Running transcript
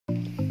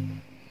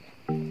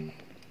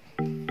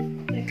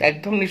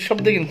একদম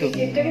নিঃশব্দে কিন্তু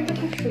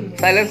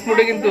সাইলেন্স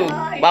মোডে কিন্তু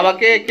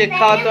বাবাকে কেক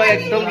খাওয়াতে হয়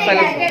একদম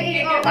সাইলেন্স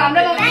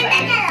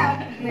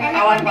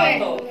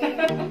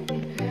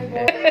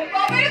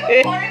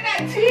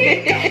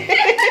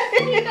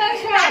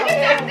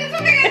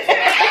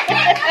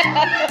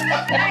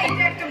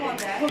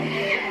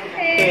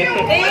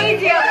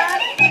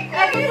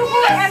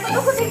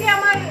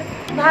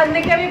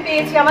ভাগ্নেকে আমি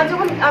পেয়েছি।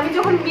 আমি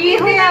যখন বিয়ে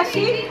হয়ে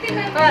আসি,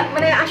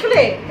 মানে আসলে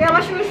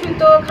আমার সঙ্গে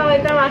শুইতো,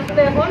 খাওয়াইতাম,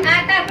 আসলে এখন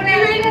তারপরে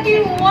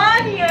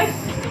 21 ইয়ার্স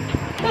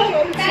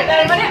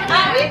মানে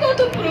আমি কত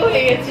পুরো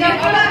হয়ে গেছি।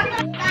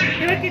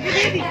 এবার কেটে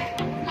দিয়ে দিই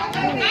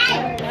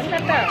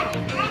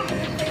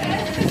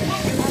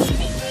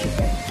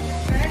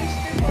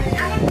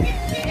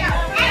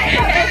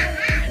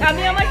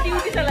আমি আমার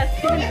ডিউটি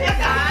চালাচ্ছি।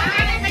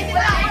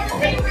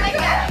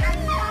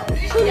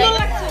 সুন্দর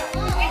লাগছে।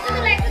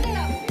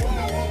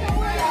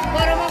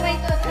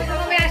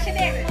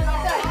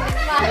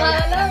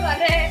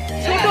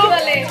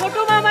 ছোট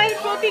মামার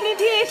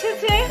প্রতিনিধি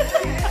এসেছে,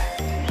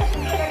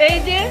 এই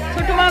যে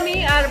ছোট মামি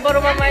আর বড়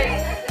মামাই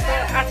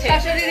আছে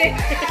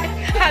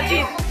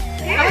হাজির।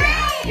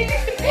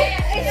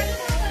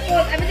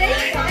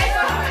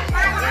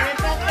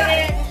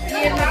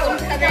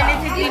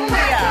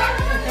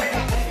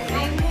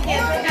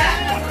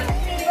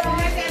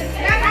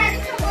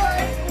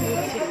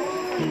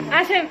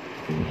 আসেন,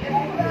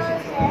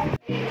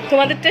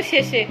 তোমাদেরটা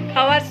শেষে,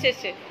 খাওয়ার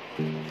শেষে।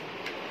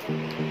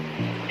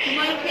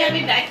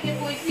 আমি ডাইকে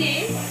বইছি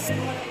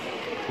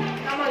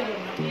আমার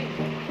জন্য।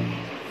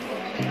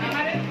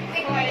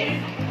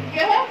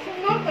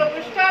 সুন্দর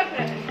প্রবেশটা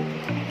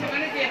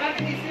মানে যেভাবে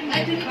দিচ্ছেন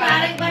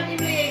আরেকবার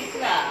দিবে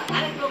এক্সট্রা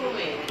আরেক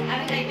রকমের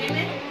আরেক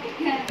আইটেমে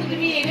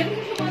তুমি এখানে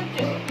কিছু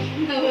বলছো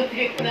না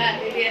দেখরা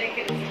দিয়ে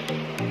রেখে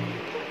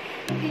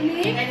তিনি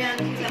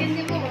চিকেন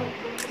দিব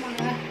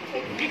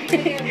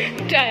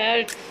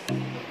টায়ার্ড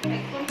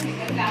একদম ঠিক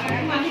আছে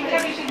মাংসটা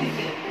বেশি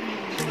দিতে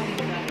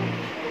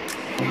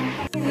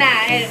না।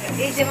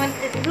 এই যেমন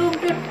রুম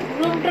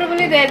টুর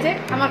গুলি দেয় যে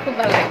আমার খুব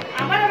ভালো লাগে।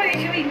 আমার আবার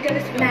এইসব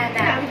ইন্টারেস্ট না।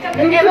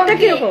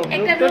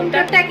 একটা রুম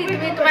টুরটা কি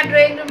তুমি তোমার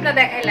ড্রয়িং রুমটা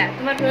দেখাইলা,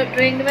 তোমার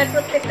ড্রয়িং রুমের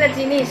প্রত্যেকটা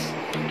জিনিস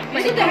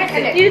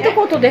মানে তো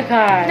কত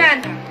দেখায়।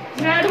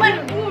 না তোমার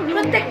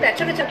প্রত্যেকটা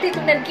ছোট ছোট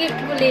তোমার গিফট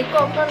গুলি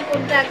কখন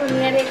কোনটা কোন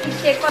ইয়ারে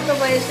কিসে কত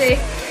বয়সে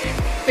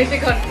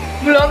বেশিক্ষণ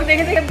ব্লগ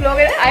দেখে দেখে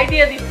ব্লগের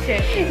আইডিয়া দিচ্ছে।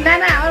 না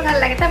আমার ভালো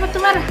লাগে। তারপর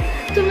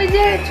তুমি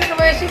যে ছোট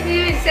বয়সে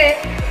বিয়ে হয়েছে,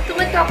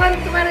 তুমি তখন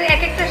তোমার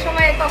এক একটা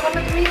সময় কখনো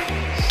তুমি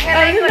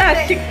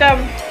শিখতাম,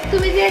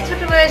 তুমি যে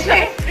ছোট বয়সে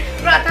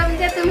প্রথম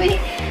যে তুমি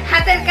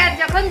হাতের কাজ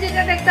যখন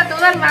যেটা দেখতা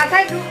তোমার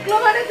মাথায় ঢুকলো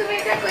মানে তুমি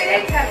এটা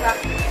কইরাই ছাড়বা।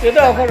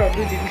 এটা অপরও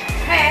দুদিন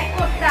হ্যাঁ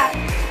করতা,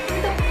 তুমি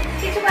তো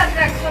কিছু বাদ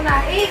রাখছো না।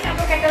 এই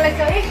কাপড় কেটে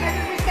লাগছো, এই শাড়ি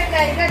পিসটা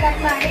গাইটা ডাক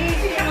না, এই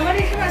আমার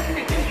এই সব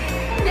আসলে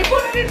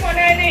দেখুন আমি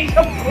মনে হয় না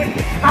এইসব করি।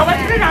 আমার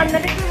সাথে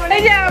রান্নাটা একটু মনে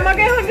হয় যে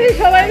আমাকে এখন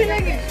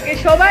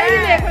সবাই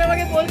মিলে এখন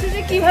আমাকে বলছে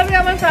যে কিভাবে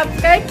আমার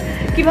সাবস্ক্রাইব,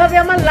 কিভাবে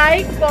আমার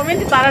লাইক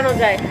কমেন্ট বাড়ানো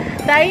যায়।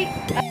 তাই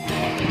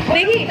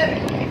দেখি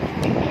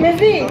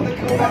মেজি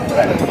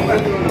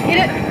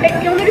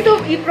কেমন কিন্তু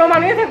ই প্রমাণ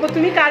হয়ে থাকবো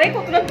তুমি কারে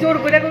কতটা জোর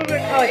করে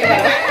খাওয়াতে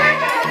পারো।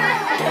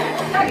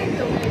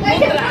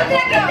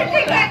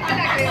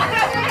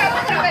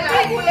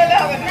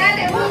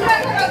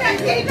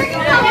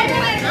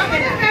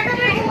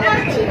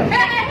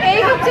 এই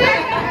হচ্ছে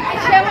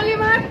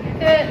শ্যামলীমার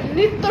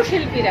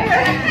নৃত্যশিল্পীরা।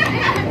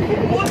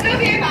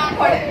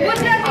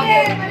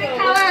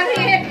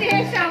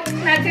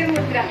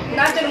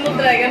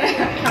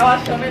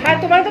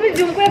 তোমার তো আমি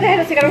জুম করে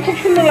দেখাচ্ছি কারণ খুব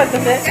সুন্দর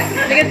লাগতেছে,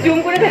 জুম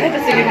করে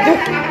দেখাচ্ছি কিন্তু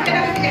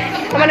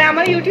মানে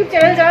আমার ইউটিউব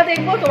চ্যানেল যারা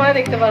দেখবো তোমরা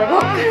দেখতে পারবো।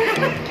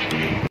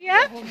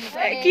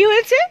 কি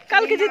হয়েছে?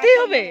 কালকে যেতেই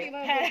হবে?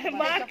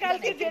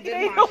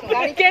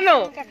 কেন?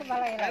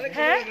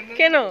 হ্যাঁ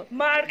কেন?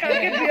 মার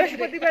কালকে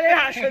বৃহস্পতিবারের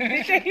আসন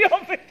দিতেই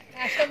হবে।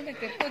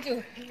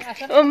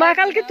 মা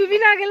কালকে তুমি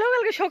না গেলেও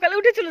কালকে সকালে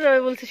উঠে চলে যাবে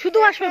বলছে, শুধু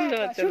আসন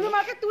দেওয়ার জন্য। শুধু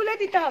মাকে তুলে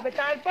দিতে হবে,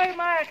 তারপর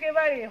মা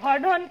একেবারে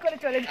হন হন করে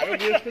চলে যাবে।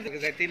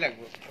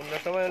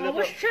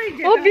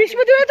 ও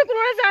বৃহস্পতিবার তো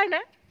কোনো যায়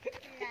না।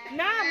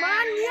 না মা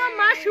নিয়ম,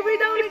 মা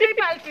সুবিধা অনুযায়ী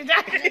পাল্টে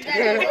যায়।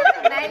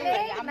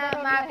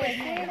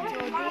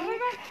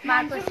 মা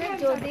কইছে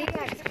যদি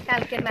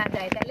কালকে না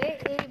যায় তাহলে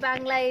এই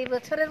বাংলা এই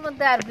বছরের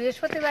মধ্যে আর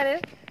বৃহস্পতিবারের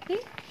কি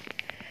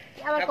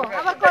আবার কো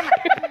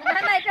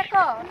না এটা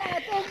কো না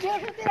তো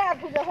বৃহস্পতিবার আর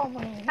পূজা হবে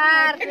না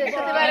আর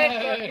বৃহস্পতিবারে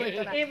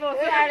এই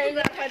বছর আর এই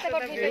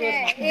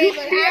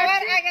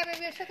আবার আগামী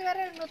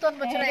বৃহস্পতিবারের নতুন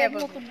বছর আইব।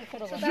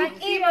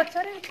 এই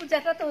বছরের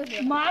পূজাটা তো হইলো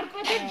মার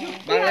কথা।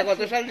 বাংলা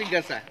কত সাল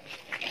জিজ্ঞাসা?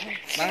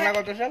 বাংলা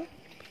কত সাল?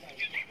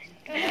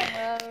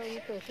 এই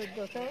তো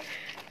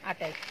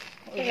 1428।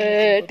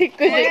 ঠিক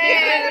কইছে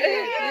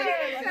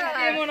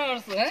মনে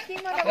করছো।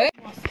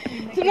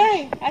 হ্যাঁ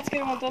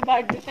আজকের মতো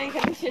বার্থডেটা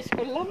এখানে শেষ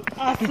করলাম।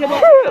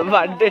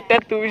 বার্থডেটা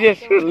তুমি শেষ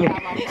করলে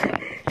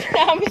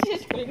আমি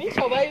শেষ করিনি,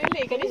 সবাই মিলে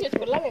এখানেই শেষ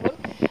করলাম। এখন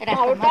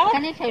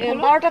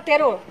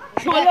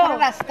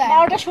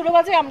 12:16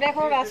 বাজে, আমরা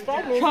এখনো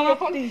রাস্তায়,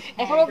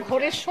 এখনো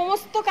ঘরের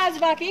সমস্ত কাজ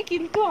বাকি,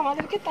 কিন্তু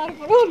আমাদেরকে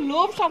তারপরেও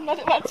লোভ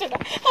সামলাতে পারছে না।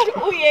 আর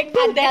ওই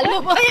একদম দেখলো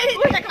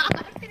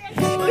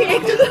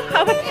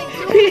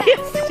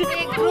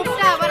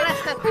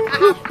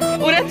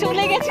ওরা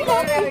চলে গেছিল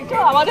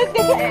আমাদের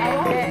দেখে।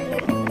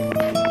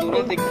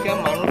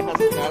 মানুষ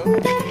আজকাল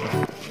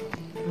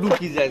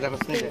লুকি যায়,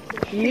 জানাস না?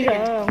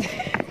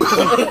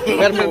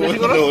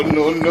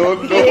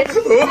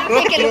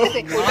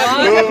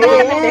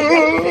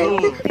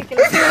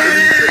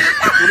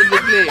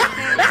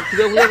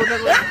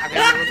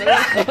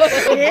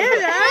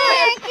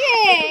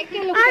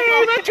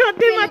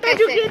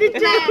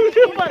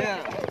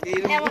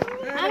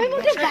 আমি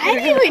মোটে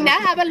বাইরে হই না,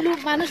 আবার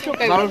মানুষ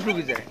লুকায়, মানুষ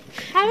লুকি যায়।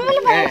 আমি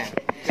বলি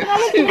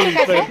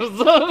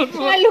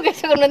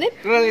লুকেছে কোনদিন,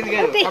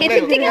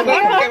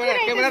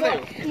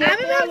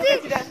 আমি ভাবছি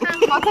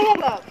কথা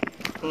গেল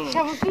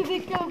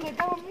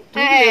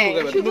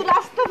শুধু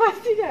রাস্তা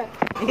পাচ্ছি না।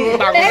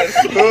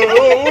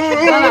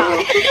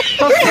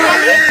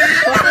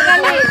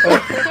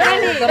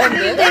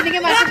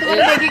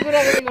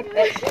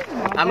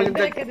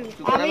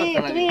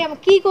 তুমি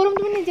কি করুম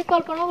তুমি নিজে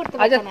কল্পনা করতে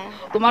পারছো না।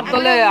 তোমার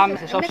তলে আমি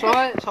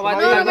সবসময় সবাই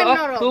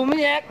তুমি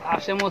এক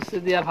আসে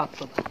মসজিদে আর হাত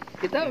কথা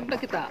কিতাব একটা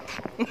কিতাব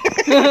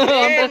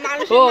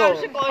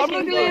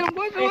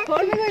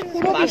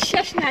পুরো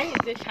বিশ্বাস নাই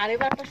যে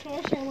 12:30টার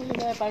সময় শ্যামল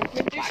ব্যাপার,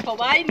 কিন্তু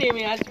সবাই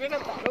নেমে আসবে না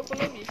তারও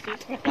কোনো বিশ্বাস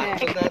নাই।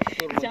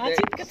 যা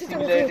চিৎকাতে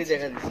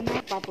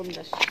পাপন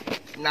দাস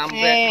নাম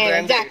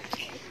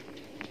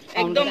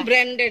একদম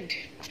ব্র্যান্ডেড।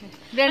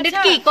 ব্র্যান্ডেড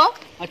কি কো?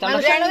 আচ্ছা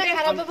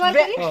খারাপ ব্যবহার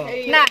করি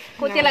না,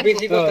 কইতে লাগবে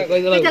বেশি কথা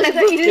কই। কইতে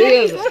লাগবে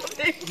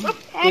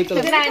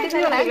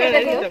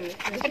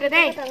এটা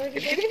দেই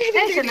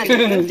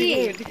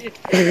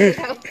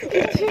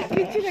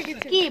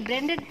কি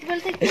ব্র্যান্ডেড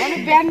বলতে মানে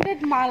ব্র্যান্ডেড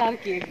মাল আর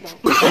কি,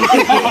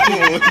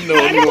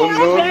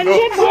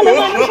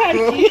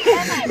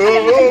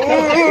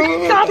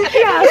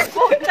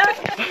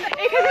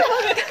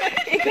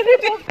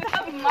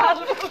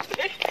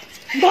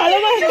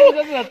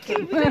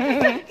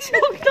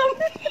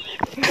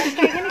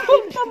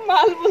 একদম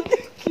মাল বলতে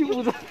কি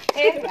বুঝা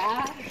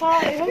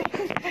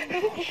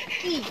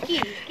কি কি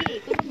কি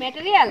কোন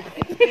ম্যাটেরিয়াল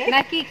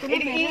নাকি কোন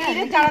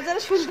যারা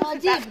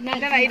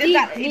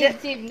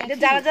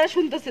যারা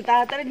শুনতেছে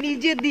তারা তারা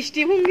নিজের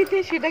দৃষ্টিভঙ্গিতে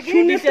সেটাকে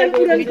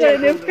পূরণ করে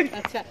নেবে।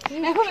 আচ্ছা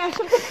এখন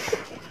আসলে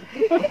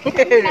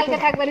কালকে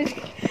থাকবেন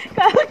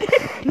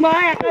মা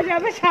একা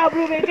যাবে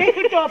সাবরুম, এটাই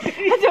টপিক।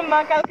 আচ্ছা মা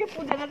কালকে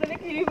পূজা না দিলে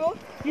কি দিব,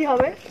 কি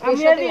হবে?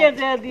 আমি আর নিয়ে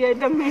যা দিয়ে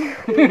এটা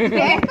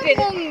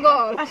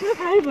মঙ্গল আসলে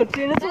ভাই বলছে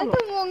এটা তো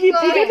কি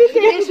পূজা দিতে,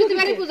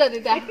 বৃহস্পতিবারে পূজা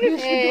দিতে,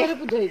 বৃহস্পতিবারে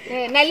পূজা দিতে,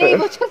 নাইলে এই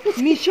বছর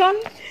মিশন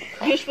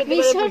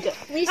বৃহস্পতিবারে পূজা।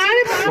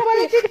 আরে মা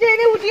বলে ঠিক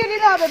ট্রেনে উঠিয়ে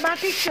নিতে হবে, মা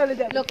ঠিক চলে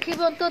যাবে।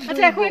 লক্ষ্মীবন্ত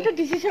আচ্ছা এখন একটা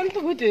ডিসিশন তো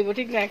হইতে হইব,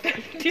 ঠিক না? একটা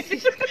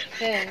ডিসিশন।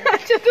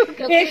 আচ্ছা তো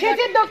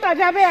এসেছে দোকান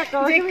যাবে একা,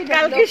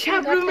 কালকে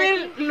সাবরুমের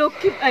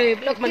লক্ষ্মী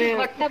মানে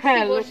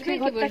হ্যাঁ লক্ষ্মী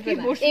ঘরটা কি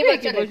বসবে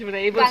কি বসবে না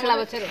এই বাংলা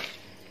বছর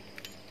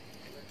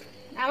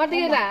আমার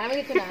দিকে না, আমি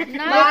কিছু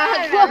না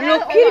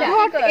লক্ষ্মী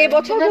ঘর এই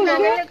বছর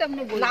বসবে,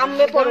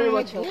 নামবে পরের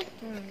বছর।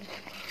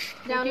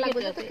 যেমন লাগবে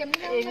তো কেমন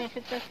এই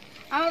মেসেজটা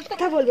আমার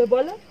কথা বলবে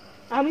বলো,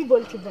 আমি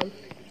বলছি বল।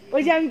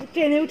 ওই যে আমি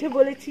ট্রেনে উঠে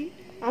বলেছি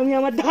আমি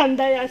আমার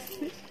ধান্দায়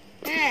আসছি,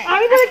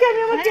 আমি বলেছি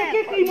আমি আমার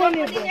চেকে ক্রিম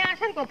নেব,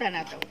 আসার কথা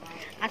না তো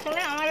আসলে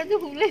আমার যে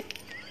ফুলে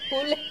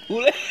ফুলে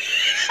ফুলে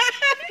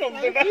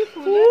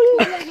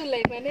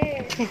মানে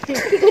কি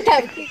কথা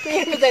কি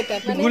বুঝাইতা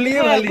মানে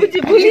গুলিয়ে ভালি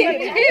গুলিয়ে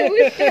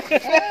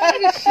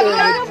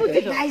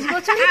 22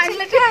 বছর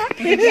ছেলেটা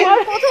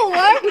কত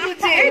ওয়ার্ড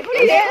বুঝে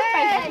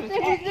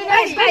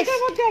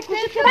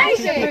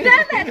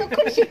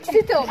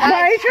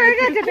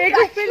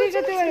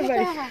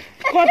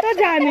কত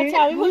জানে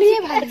ভুলিয়ে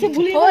ভালছে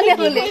ভুলিয়ে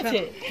বলে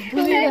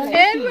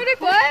এরপরে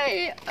কই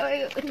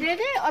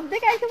ট্রেনে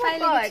অর্ধেক আইতে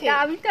পারছে,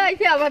 আমি তো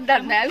আইছি আমার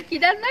দাদা, আমি কি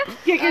দাদা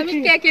আমি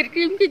কেকের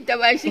ক্রিম কিনতে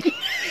পাইছি।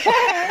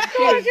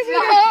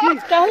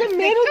 তাহলে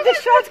মেয়ের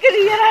উদ্দেশ্য আজকে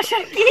রিয়ার আসা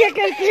কি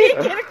কেকের ক্রিম,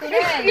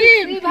 তুই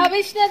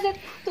ভাবিস না যে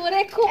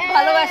তোরে খুব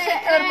ভালোবাসে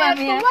তোর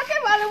মামিয়া, তোমাকে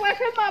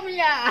ভালোবাসে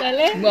মামিয়া,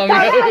 তাহলে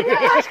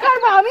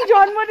আমি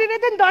জন্মদিনে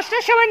দিন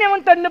 10টার সময়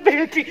নেমন্তন্ন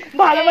পেয়েছি,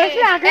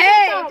 ভালোবাসলে আগে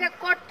এটা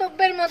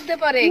কর্তব্যের মধ্যে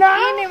পড়ে। না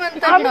কি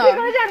নেমন্তন্ন আমি কি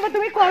করে জানবো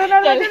তুমি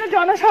করোনার মধ্যে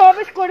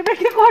জনসমাবেশ করবে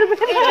কি করবে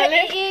না?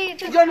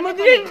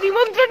 জন্মদিনের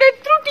নিমন্ত্রণের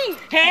ত্রুটি,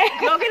 হ্যাঁ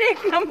লগের 1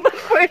 নাম্বার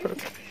পয়েন্ট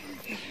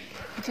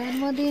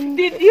জন্মদিন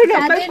দ্বিতীয়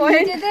নাম্বার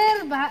পয়েন্ট নিজেদের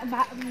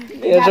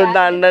এসো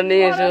ডান্ডা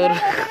নিয়ে এসো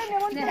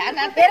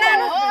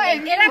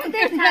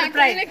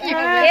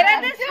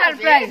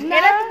সারপ্রাইজ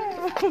এরা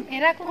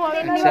এরা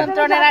কোনোদিন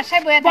নিমন্ত্রণের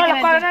আশায় বয়ে থাকে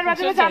না। করোনার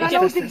ব্যাপারে জানানো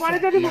উচিত, পরে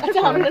যদি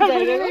আমরা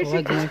জায়গায়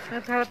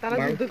তারা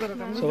যুদ্ধ করে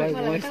না। সবাই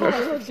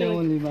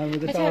কেমনই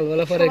মারবে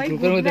সকালবেলা পরে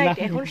গ্রুপের মধ্যে না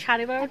এখন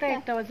 12:30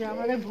 1টা বাজে,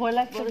 আমাদের ভয়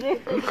লাগছে যে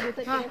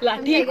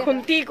লাঠি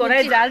খুন্তি করে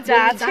জাল যা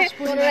আছে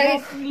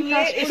নিয়ে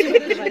এসে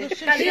পড়তে পারে।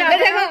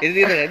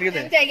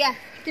 জায়গা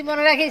তুই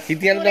মনে রাখিস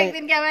ইতিহাস দাও।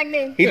 একদিন কি আমার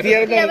নেই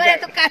ইতিহাস দাও। এবার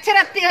এত কাছে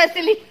রাখতে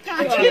হয়েছিলি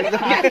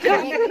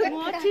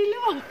ছিল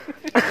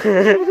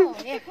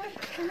এখন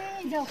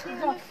যাও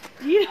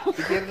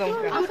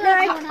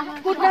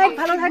গুড নাইট,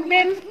 ভালো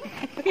থাকবেন।